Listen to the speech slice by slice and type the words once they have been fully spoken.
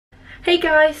Hey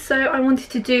guys, so I wanted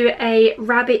to do a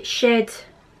rabbit shed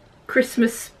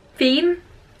Christmas theme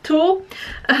tour.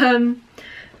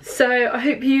 So I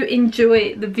hope you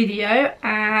enjoy the video,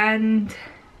 and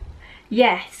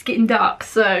yeah, it's getting dark,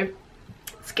 so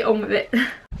let's get on with it.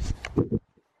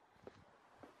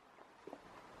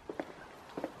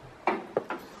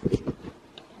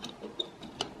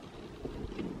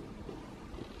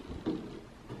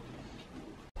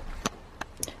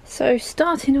 So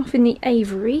starting off in the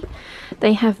aviary,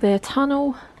 they have their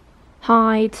tunnel,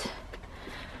 hide,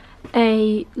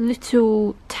 a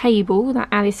little table that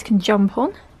Alice can jump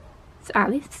on, it's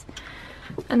Alice,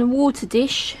 and a water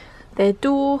dish, their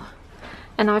door,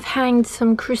 and I've hanged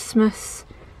some Christmas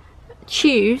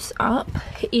chews up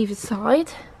either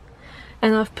side,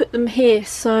 and I've put them here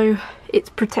so it's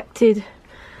protected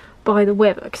by the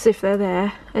weather, because if they're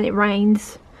there and it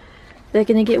rains they're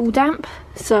going to get all damp,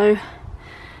 so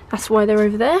that's why they're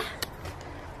over there.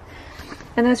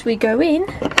 And as we go in,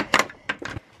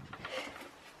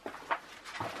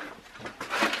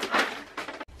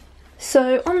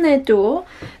 so on their door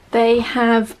they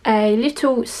have a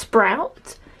little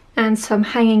sprout and some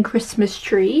hanging Christmas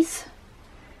trees.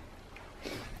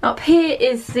 Up here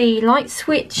is the light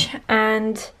switch,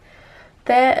 and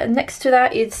there next to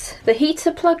that is the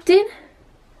heater plugged in.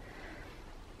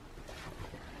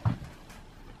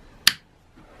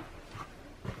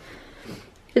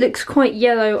 It looks quite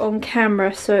yellow on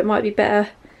camera, so it might be better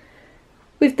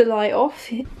with the light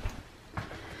off.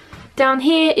 Down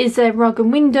here is their rug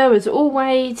and window as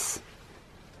always.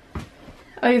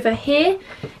 Over here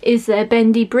is their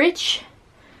bendy bridge,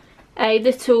 a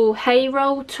little hay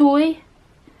roll toy,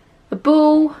 a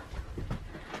ball,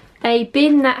 a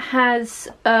bin that has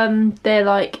their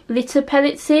like litter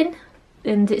pellets in,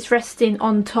 and it's resting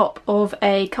on top of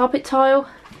a carpet tile.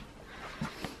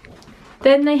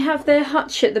 Then they have their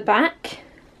hutch at the back.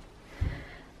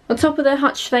 On top of their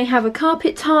hutch they have a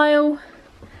carpet tile,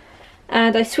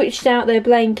 and I switched out their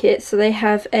blankets, so they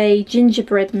have a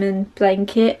gingerbread man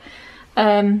blanket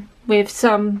with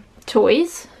some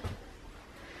toys.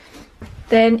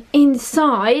 Then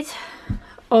inside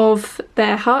of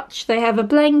their hutch they have a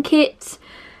blanket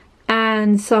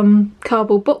and some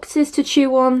cardboard boxes to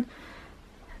chew on,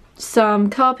 some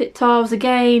carpet tiles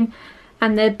again,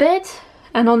 and their bed.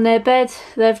 And on their bed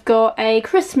they've got a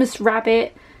Christmas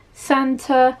rabbit,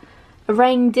 Santa, a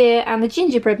reindeer, and a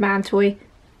gingerbread man toy.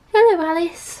 Hello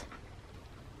Alice.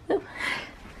 Oh.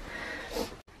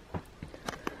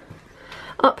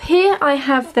 Up here I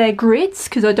have their grids,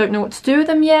 because I don't know what to do with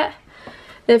them yet.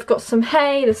 They've got some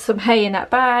hay, there's some hay in that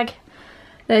bag.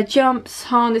 Their jumps,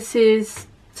 harnesses,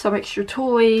 some extra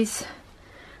toys,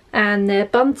 and their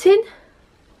bunting.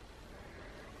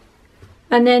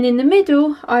 And then in the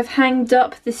middle I've hanged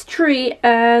up this tree,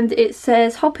 and it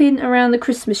says hopping around the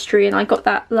Christmas tree, and I got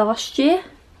that last year.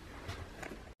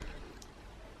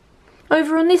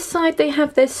 Over on this side they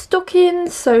have their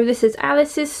stockings, so this is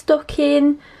Alice's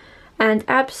stocking and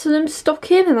Absalom's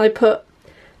stocking, and I put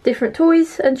different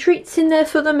toys and treats in there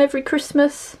for them every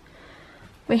Christmas.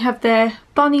 We have their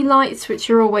bunny lights, which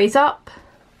are always up.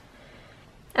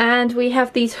 And we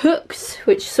have these hooks,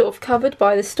 which are sort of covered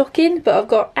by the stocking, but I've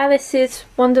got Alice's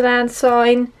Wonderland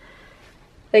sign,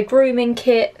 their grooming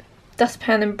kit,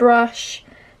 dustpan and brush,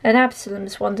 and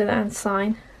Absalom's Wonderland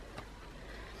sign.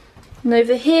 And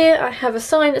over here I have a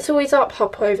sign that's always up,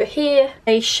 hop over here,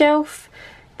 a shelf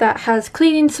that has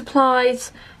cleaning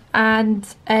supplies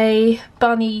and a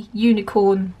bunny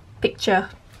unicorn picture.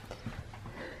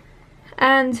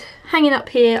 And hanging up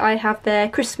here I have their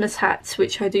Christmas hats,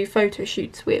 which I do photo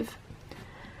shoots with.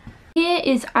 Here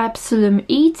is Absalom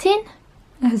eating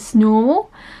as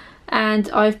normal, and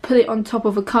I've put it on top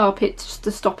of a carpet just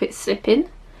to stop it slipping.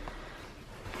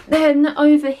 Then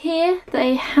over here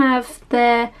they have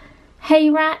their hay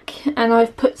rack, and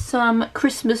I've put some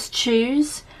Christmas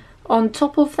chews on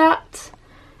top of that.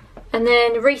 And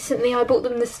then recently I bought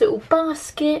them this little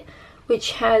basket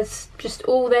which has just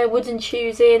all their wooden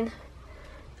chews in.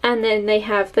 And then they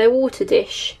have their water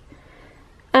dish,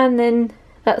 and then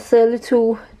that's their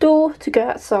little door to go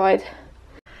outside.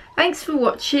 Thanks for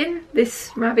watching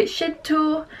this rabbit shed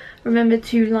tour. Remember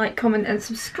to like, comment and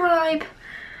subscribe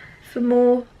for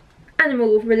more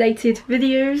animal related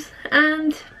videos,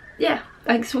 and yeah,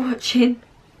 thanks for watching.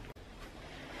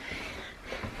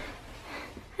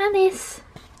 Alice.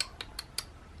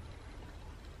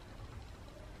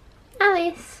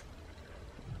 Alice.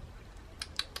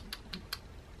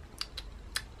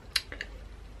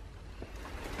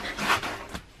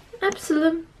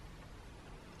 Absalom.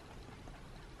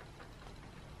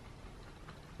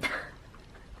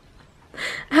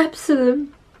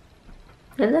 Absalom.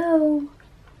 Hello.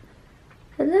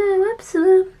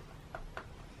 Absalom.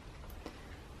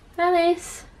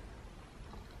 Alice.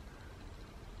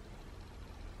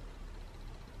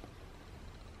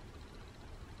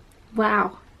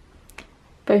 Wow.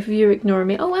 Both of you are ignoring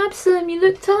me. Oh, Absalom, you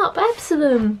looked up.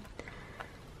 Absalom.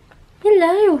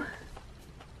 Hello.